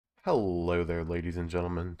Hello there, ladies and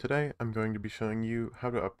gentlemen. Today I'm going to be showing you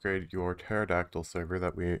how to upgrade your Pterodactyl server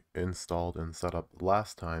that we installed and set up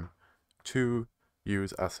last time to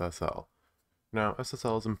use SSL. Now,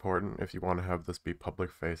 SSL is important if you want to have this be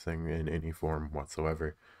public-facing in any form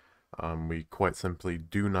whatsoever. We quite simply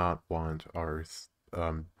do not want our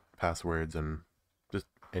passwords and just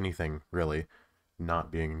anything, really,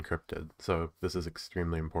 not being encrypted. So this is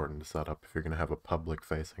extremely important to set up if you're going to have a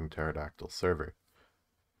public-facing Pterodactyl server.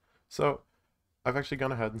 So I've actually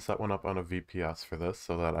gone ahead and set one up on a VPS for this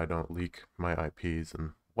so that I don't leak my IPs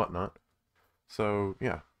and whatnot. So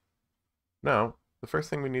yeah. Now, the first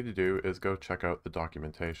thing we need to do is go check out the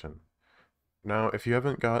documentation. Now, if you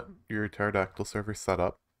haven't got your Pterodactyl server set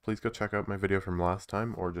up, please go check out my video from last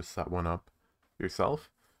time or just set one up yourself.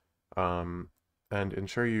 And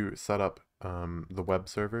ensure you set up the web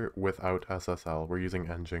server without SSL. We're using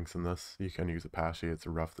Nginx in this. You can use Apache, it's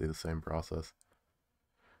roughly the same process.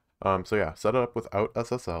 So yeah, set it up without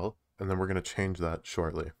SSL, and then we're going to change that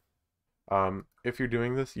shortly. If you're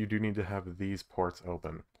doing this, you do need to have these ports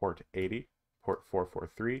open. Port 80, port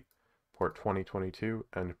 443, port 2022,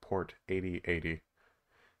 and port 8080.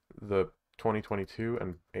 The 2022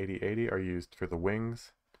 and 8080 are used for the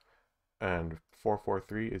wings, and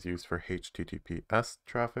 443 is used for HTTPS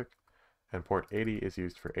traffic, and port 80 is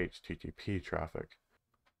used for HTTP traffic.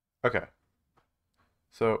 Okay,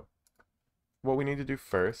 so what we need to do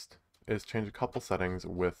first is change a couple settings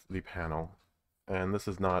with the panel. And this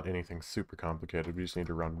is not anything super complicated, we just need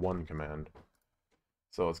to run one command.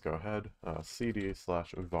 So let's go ahead,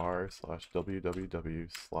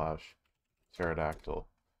 cd/var/www/pterodactyl.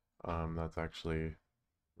 That's actually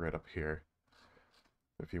right up here,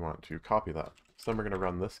 if you want to copy that. So then we're going to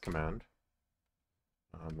run this command.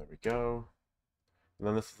 There we go. And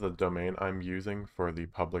then this is the domain I'm using for the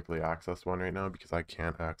publicly accessed one right now because I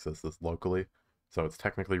can't access this locally. So it's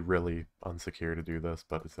technically really unsecure to do this,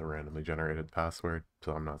 but it's a randomly generated password,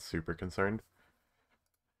 so I'm not super concerned.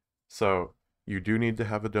 So you do need to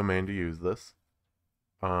have a domain to use this.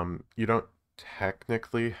 You don't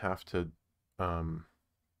technically have to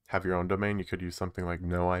have your own domain. You could use something like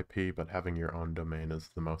no IP, but having your own domain is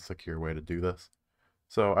the most secure way to do this.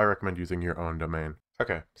 So I recommend using your own domain.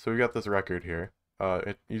 Okay, so we got this record here.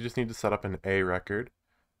 You just need to set up an A record,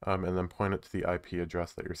 and then point it to the IP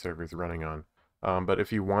address that your server is running on. But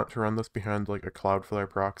if you want to run this behind like a Cloudflare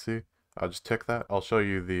proxy, just tick that. I'll show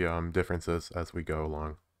you the differences as we go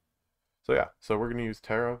along. So yeah, so we're going to use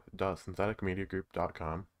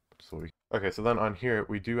tero.syntheticmediagroup.com. Okay, so then on here,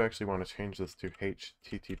 we do actually want to change this to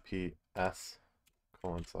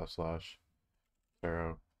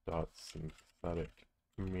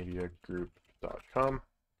https://tero.syntheticmediagroup.com.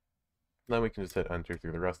 Then we can just hit enter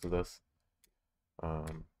through the rest of this,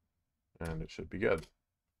 and it should be good.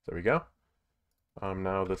 There we go.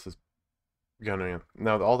 Now this is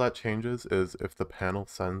now all that changes is if the panel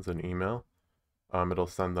sends an email, it'll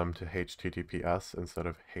send them to HTTPS instead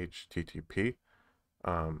of HTTP,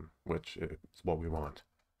 which is what we want.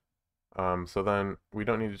 So then we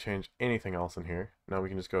don't need to change anything else in here. Now we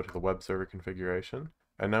can just go to the web server configuration,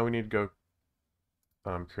 and now we need to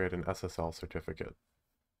go create an SSL certificate.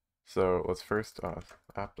 So let's first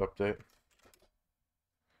apt update.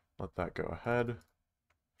 Let that go ahead.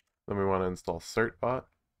 Then we want to install certbot.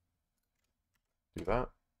 Do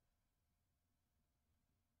that.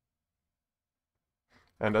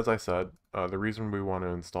 And as I said, the reason we want to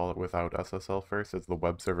install it without SSL first is the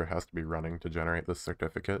web server has to be running to generate this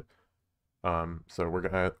certificate. So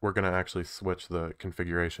we're gonna actually switch the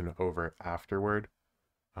configuration over afterward.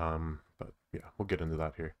 But yeah, we'll get into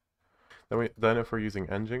that here. Then if we're using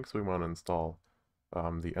Nginx, we want to install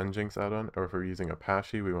the Nginx add-on, or if we're using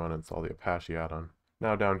Apache, we want to install the Apache add-on.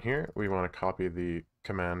 Now down here, we want to copy the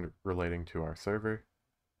command relating to our server,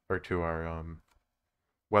 or to our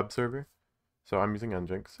web server. So I'm using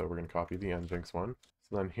Nginx, so we're going to copy the Nginx one.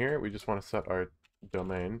 So then here, we just want to set our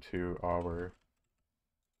domain to our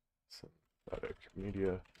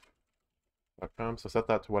syntheticmedia.com. So set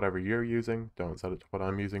that to whatever you're using. Don't set it to what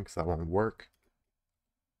I'm using, because that won't work.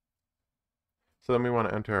 So then we want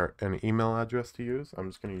to enter an email address to use. I'm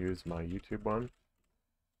just going to use my YouTube one.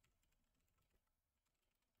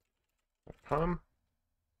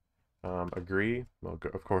 Agree. We'll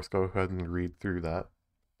of course go ahead and read through that,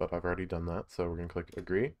 but I've already done that, so we're going to click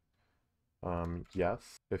agree.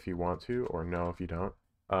 Yes if you want to, or no if you don't.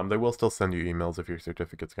 They will still send you emails if your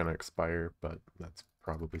certificate's going to expire, but that's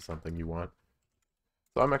probably something you want.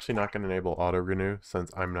 So I'm actually not going to enable auto renew since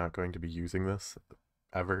I'm not going to be using this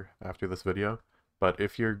ever after this video. But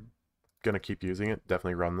if you're going to keep using it,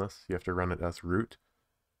 definitely run this. You have to run it as root.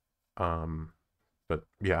 But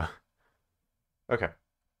yeah. Okay.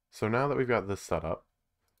 So now that we've got this set up,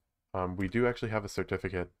 we do actually have a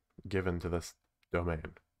certificate given to this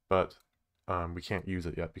domain, but we can't use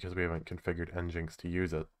it yet because we haven't configured Nginx to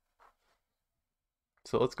use it.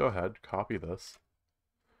 So let's go ahead, copy this.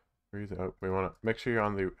 We want to make sure you're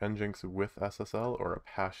on the Nginx with SSL or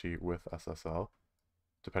Apache with SSL,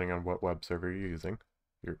 depending on what web server you're using.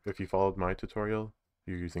 If you followed my tutorial,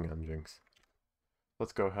 you're using Nginx.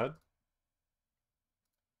 Let's go ahead,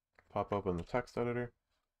 pop open the text editor.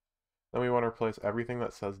 Then we want to replace everything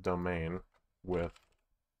that says domain with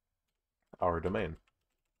our domain.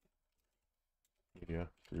 Media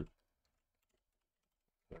group.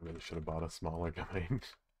 I really should have bought a smaller domain.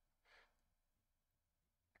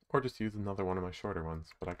 Or just use another one of my shorter ones,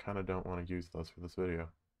 but I kind of don't want to use those for this video.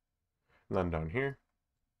 And then down here,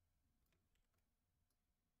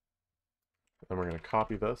 then we're going to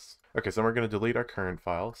copy this. Okay, so we're going to delete our current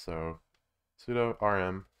file, so sudo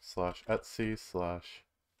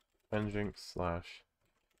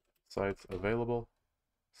rm/etsy/nginx/sites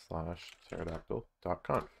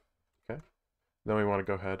available/pterodactyl.conf. Okay. Then we want to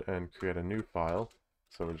go ahead and create a new file.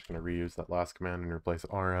 So we're just going to reuse that last command and replace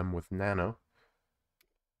rm with nano.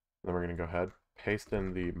 Then we're going to go ahead, paste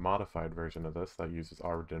in the modified version of this that uses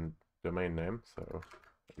our domain name. So there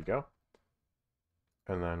we go.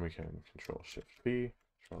 And then we can Control-Shift-B,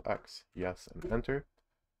 Control-X, yes, and enter.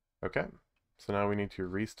 Okay. So now we need to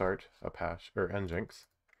restart Apache or Nginx.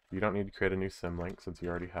 You don't need to create a new symlink since you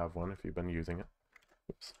already have one if you've been using it.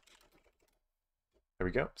 Oops. There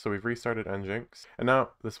we go. So we've restarted Nginx, and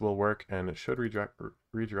now this will work, and it should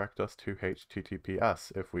redirect us to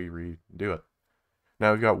HTTPS if we redo it.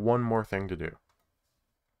 Now we've got one more thing to do.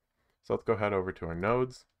 So let's go ahead over to our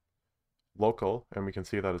nodes, local, and we can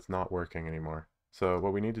see that it's not working anymore. So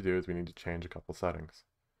what we need to do is we need to change a couple settings.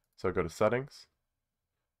 So go to settings.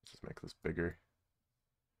 Let's just make this bigger.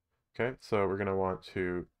 Okay, so we're going to want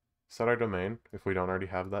to set our domain if we don't already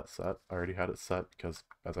have that set. I already had it set because,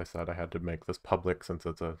 as I said, I had to make this public since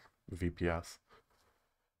it's a VPS.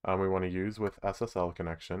 We want to use with SSL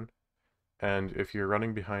connection. And if you're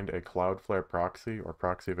running behind a Cloudflare proxy or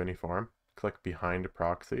proxy of any form, click behind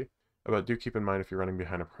proxy. But do keep in mind if you're running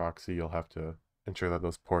behind a proxy, you'll have to ensure that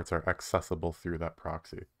those ports are accessible through that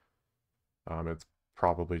proxy. It's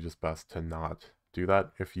probably just best to not do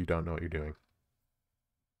that if you don't know what you're doing.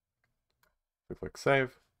 So click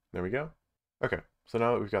save. There we go. Okay, so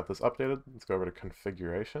now that we've got this updated, let's go over to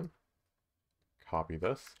configuration, copy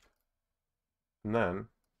this, and then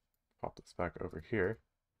pop this back over here.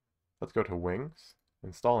 Let's go to Wings,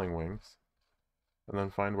 installing Wings, and then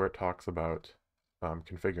find where it talks about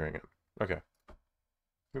configuring it. Okay.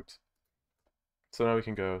 Oops. So now we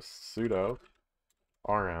can go sudo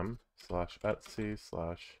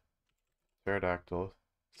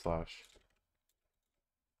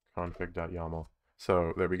rm/etsy/pterodactyl/config.yaml.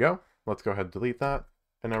 So there we go. Let's go ahead and delete that.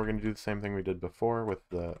 And now we're going to do the same thing we did before with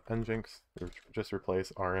the Nginx. Just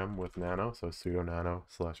replace rm with nano. So sudo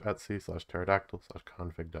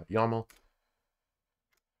nano/etsy/pterodactyl/config.yaml.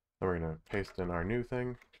 Then we're going to paste in our new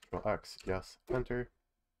thing. Control-X, yes, enter.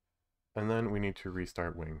 And then we need to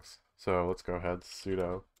restart Wings. So let's go ahead,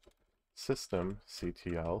 sudo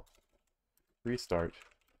systemctl restart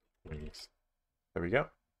Wings. There we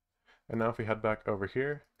go. And now if we head back over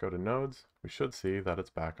here, go to nodes, we should see that it's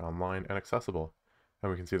back online and accessible.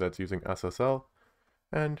 And we can see that's using SSL,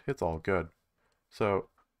 and it's all good. So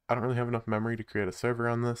I don't really have enough memory to create a server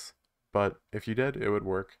on this, but if you did, it would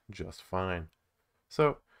work just fine.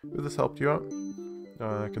 So if this helped you out,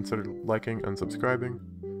 consider liking and subscribing.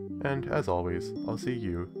 And as always, I'll see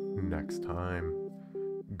you next time.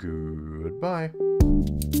 Goodbye.